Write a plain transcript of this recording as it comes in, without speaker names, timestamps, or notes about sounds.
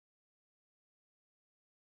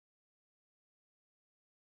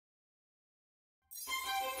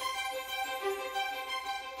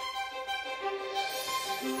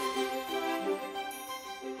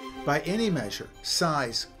By any measure,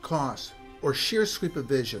 size, cost, or sheer sweep of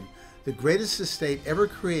vision, the greatest estate ever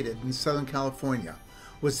created in Southern California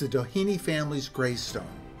was the Doheny family's Greystone.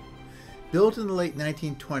 Built in the late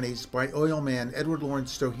 1920s by oilman Edward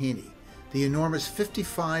Lawrence Doheny, the enormous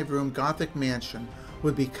 55-room Gothic mansion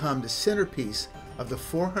would become the centerpiece of the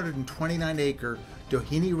 429-acre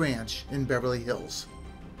Doheny Ranch in Beverly Hills.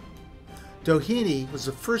 Doheny was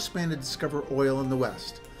the first man to discover oil in the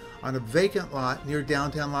West on a vacant lot near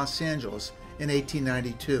downtown Los Angeles in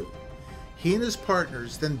 1892. He and his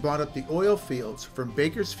partners then bought up the oil fields from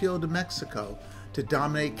Bakersfield to Mexico to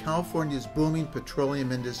dominate California's booming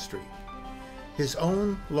petroleum industry. His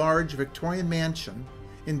own large Victorian mansion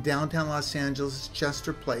in downtown Los Angeles'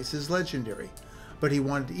 Chester Place is legendary, but he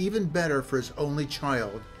wanted even better for his only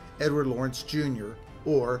child, Edward Lawrence Jr.,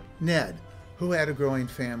 or Ned, who had a growing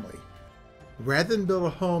family. Rather than build a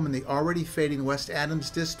home in the already fading West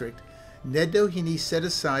Adams district, Ned Doheny set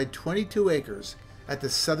aside 22 acres at the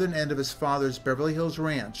southern end of his father's Beverly Hills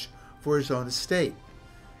ranch for his own estate.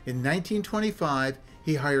 In 1925,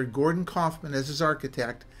 he hired Gordon Kaufman as his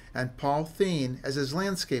architect and Paul Thien as his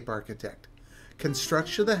landscape architect.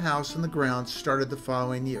 Construction of the house and the grounds started the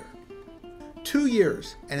following year. 2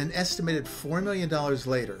 years and an estimated $4 million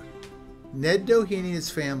later, Ned Doheny and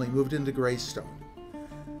his family moved into Greystone.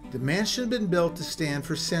 The mansion had been built to stand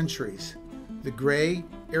for centuries. The gray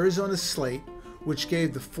Arizona slate, which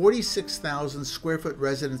gave the 46,000 square foot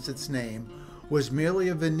residence its name, was merely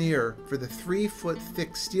a veneer for the 3-foot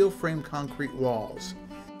thick steel frame concrete walls.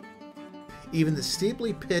 Even the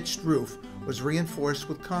steeply pitched roof was reinforced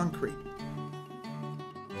with concrete.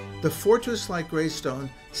 The fortress-like Greystone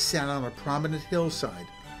sat on a prominent hillside,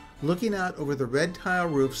 looking out over the red tile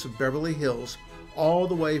roofs of Beverly Hills all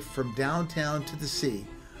the way from downtown to the sea,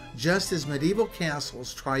 just as medieval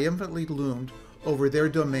castles triumphantly loomed over their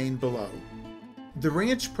domain below. The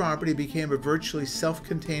ranch property became a virtually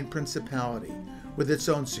self-contained principality with its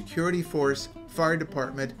own security force, fire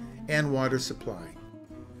department, and water supply.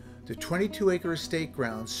 The 22-acre estate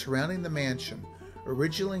grounds surrounding the mansion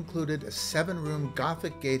originally included a 7-room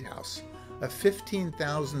Gothic gatehouse, a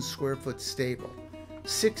 15,000 square foot stable,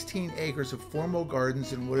 16 acres of formal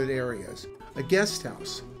gardens and wooded areas, a guest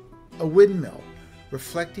house, a windmill,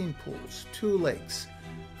 reflecting pools, 2 lakes,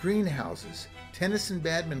 greenhouses, tennis and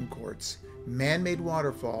badminton courts, man-made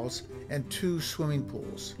waterfalls, and 2 swimming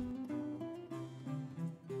pools.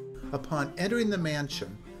 Upon entering the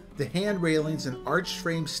mansion, the hand railings and arched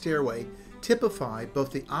frame stairway typify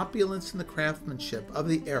both the opulence and the craftsmanship of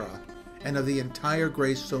the era and of the entire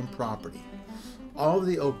Greystone property. All of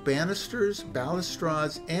the oak banisters,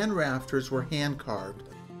 balustrades, and rafters were hand-carved,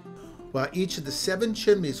 while each of the 7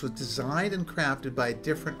 chimneys was designed and crafted by a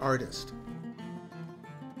different artist.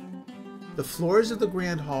 The floors of the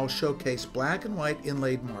Grand Hall showcase black and white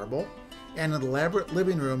inlaid marble, and an elaborate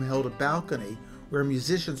living room held a balcony where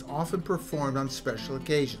musicians often performed on special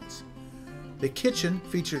occasions. The kitchen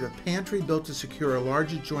featured a pantry built to secure a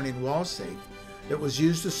large adjoining wall safe that was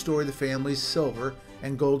used to store the family's silver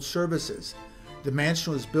and gold services. The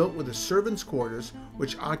mansion was built with the servants' quarters,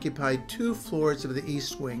 which occupied 2 floors of the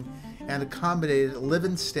east wing and accommodated a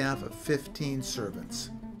live-in staff of 15 servants.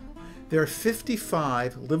 There are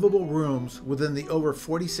 55 livable rooms within the over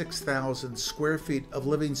 46,000 square feet of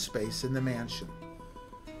living space in the mansion.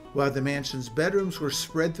 While the mansion's bedrooms were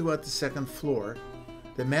spread throughout the 2nd floor,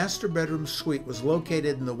 the master bedroom suite was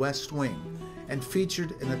located in the west wing and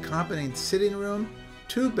featured an accompanying sitting room,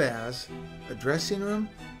 2 baths, a dressing room,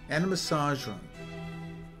 and a massage room.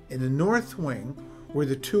 In the north wing were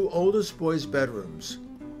the 2 oldest boys' bedrooms,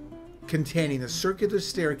 containing a circular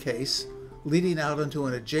staircase leading out into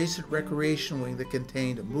an adjacent recreation wing that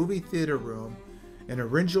contained a movie theater room, an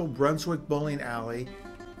original Brunswick bowling alley,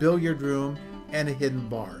 billiard room, and a hidden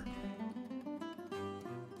bar.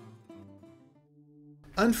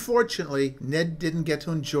 Unfortunately, Ned didn't get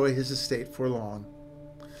to enjoy his estate for long.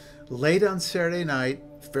 Late on Saturday night,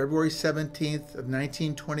 February 17th of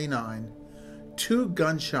 1929, 2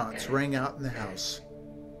 gunshots rang out in the house.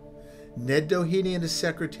 Ned Doheny and his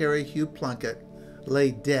secretary, Hugh Plunkett,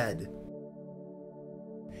 lay dead.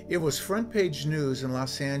 It was front-page news in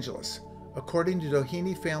Los Angeles. According to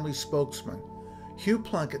Doheny family spokesman, Hugh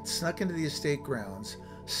Plunkett snuck into the estate grounds,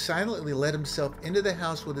 silently let himself into the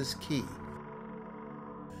house with his key,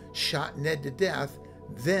 shot Ned to death,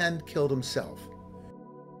 then killed himself.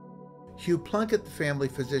 Hugh Plunkett, the family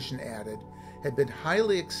physician added, had been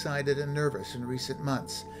highly excited and nervous in recent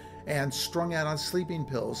months and strung out on sleeping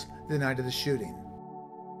pills the night of the shooting.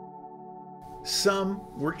 Some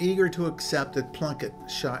were eager to accept that Plunkett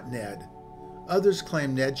shot Ned. Others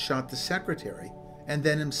claimed Ned shot the secretary and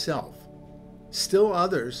then himself. Still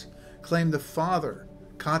others claim the father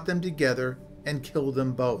caught them together and killed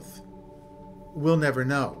them both. We'll never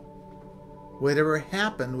know. Whatever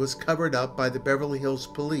happened was covered up by the Beverly Hills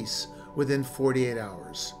police within 48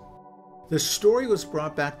 hours. The story was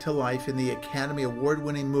brought back to life in the Academy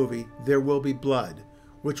Award-winning movie There Will Be Blood,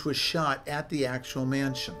 which was shot at the actual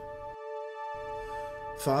mansion.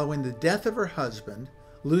 Following the death of her husband,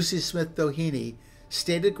 Lucy Smith Doheny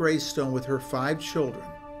stayed at Greystone with her 5 children.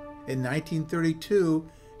 In 1932,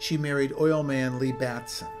 she married oil man Lee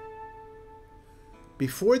Batson.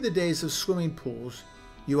 Before the days of swimming pools,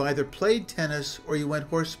 you either played tennis or you went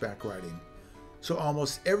horseback riding, so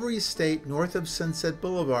almost every estate north of Sunset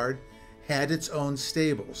Boulevard had its own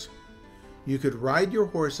stables. You could ride your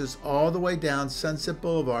horses all the way down Sunset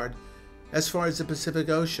Boulevard as far as the Pacific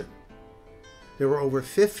Ocean. There were over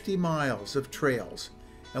 50 miles of trails,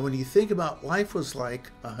 and when you think about life was like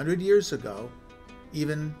 100 years ago,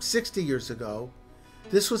 even 60 years ago,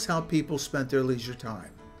 this was how people spent their leisure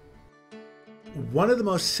time. One of the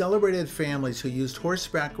most celebrated families who used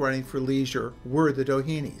horseback riding for leisure were the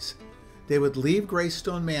Dohenys. They would leave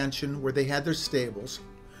Greystone Mansion, where they had their stables,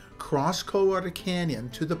 cross Coldwater Canyon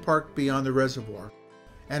to the park beyond the reservoir,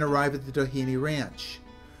 and arrive at the Doheny Ranch.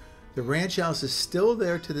 The ranch house is still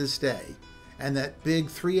there to this day, and that big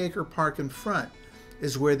 3-acre park in front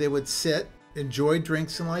is where they would sit, enjoy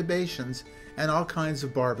drinks and libations, and all kinds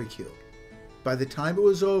of barbecue. By the time it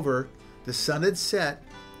was over, the sun had set,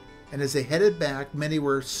 and as they headed back, many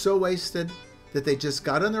were so wasted that they just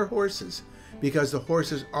got on their horses because the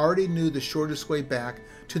horses already knew the shortest way back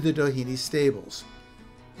to the Doheny stables.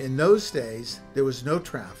 In those days, there was no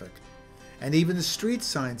traffic, and even the street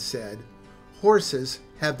sign said, "Horses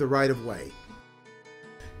have the right of way."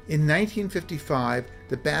 In 1955,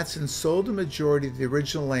 the Batsons sold the majority of the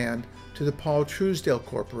original land to the Paul Truesdale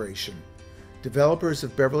Corporation, developers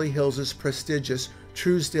of Beverly Hills' prestigious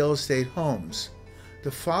Truesdale Estate homes.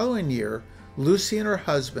 The following year, Lucy and her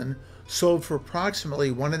husband sold for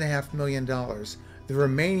approximately $1.5 million the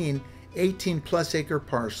remaining 18-plus acre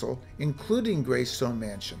parcel, including Greystone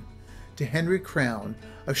Mansion, to Henry Crown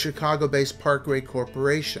of Chicago-based Parkway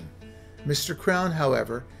Corporation. Mr. Crown,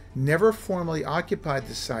 however, never formally occupied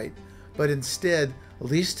the site, but instead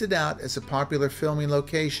leased it out as a popular filming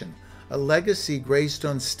location, a legacy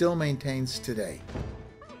Greystone still maintains today.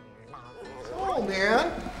 Oh,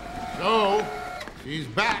 man. So, she's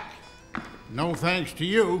back. No thanks to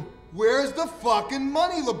you. Where's the fucking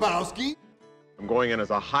money, Lebowski? I'm going in as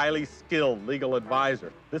a highly skilled legal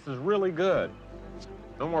advisor. This is really good.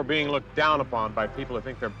 No more being looked down upon by people who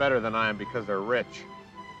think they're better than I am because they're rich.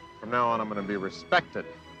 From now on, I'm going to be respected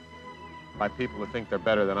by people who think they're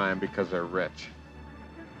better than I am because they're rich.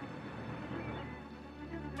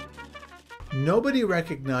 Nobody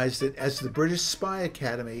recognized it as the British Spy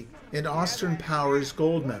Academy in Austin Powers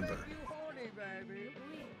Goldmember,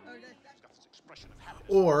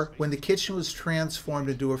 or when the kitchen was transformed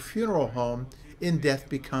into a funeral home in Death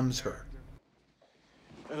Becomes Her.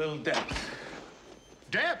 A little depth.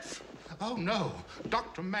 Depth? Oh, no.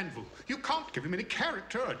 Dr. Manville, you can't give him any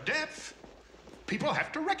character or depth. People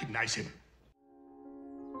have to recognize him.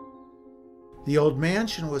 The old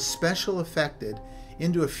mansion was special effected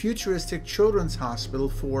into a futuristic children's hospital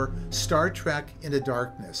for Star Trek Into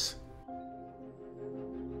Darkness.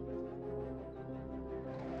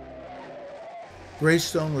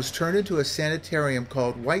 Greystone was turned into a sanitarium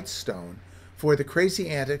called Whitestone for the crazy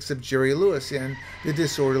antics of Jerry Lewis in The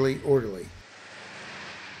Disorderly Orderly.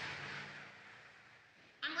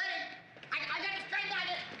 I'm ready. I got the strength on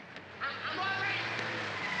it. I'm all ready.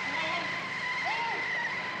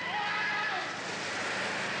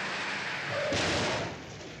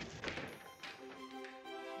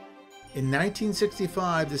 In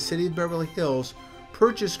 1965, the city of Beverly Hills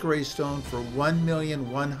purchased Greystone for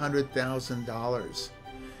 $1,100,000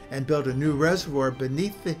 and built a new reservoir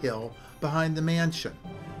beneath the hill behind the mansion,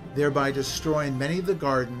 thereby destroying many of the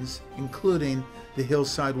gardens, including the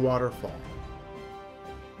hillside waterfall.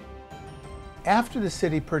 After the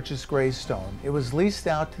city purchased Greystone, it was leased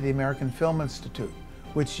out to the American Film Institute,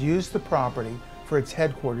 which used the property for its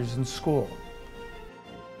headquarters and school.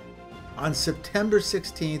 On September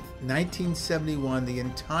 16, 1971, the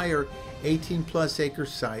entire 18-plus acre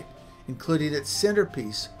site, including its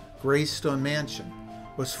centerpiece, Greystone Mansion,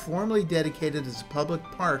 was formally dedicated as a public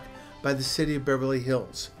park by the city of Beverly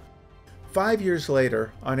Hills. 5 years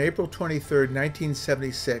later, on April 23,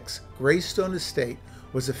 1976, Greystone Estate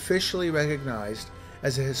was officially recognized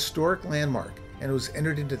as a historic landmark and was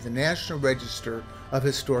entered into the National Register of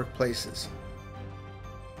Historic Places.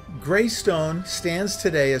 Greystone stands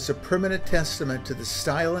today as a permanent testament to the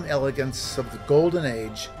style and elegance of the Golden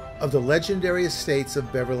Age of the legendary estates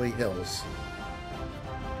of Beverly Hills.